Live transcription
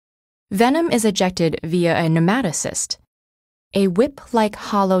Venom is ejected via a nematocyst, a whip-like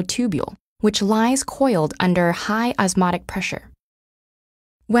hollow tubule which lies coiled under high osmotic pressure.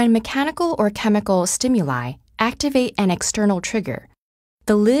 When mechanical or chemical stimuli activate an external trigger,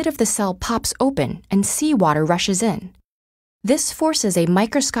 the lid of the cell pops open and seawater rushes in. This forces a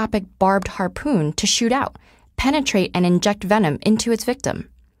microscopic barbed harpoon to shoot out, penetrate, and inject venom into its victim.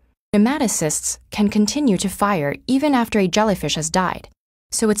 Nematocysts can continue to fire even after a jellyfish has died,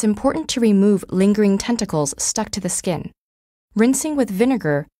 so it's important to remove lingering tentacles stuck to the skin. Rinsing with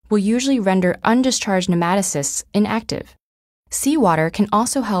vinegar will usually render undischarged nematocysts inactive. Seawater can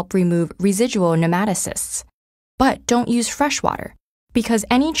also help remove residual nematocysts. But don't use fresh water, because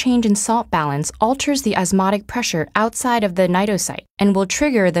any change in salt balance alters the osmotic pressure outside of the cnidocyte and will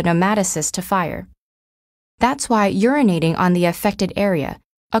trigger the nematocyst to fire. That's why urinating on the affected area,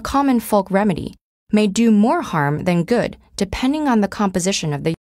 a common folk remedy, may do more harm than good depending on the composition of the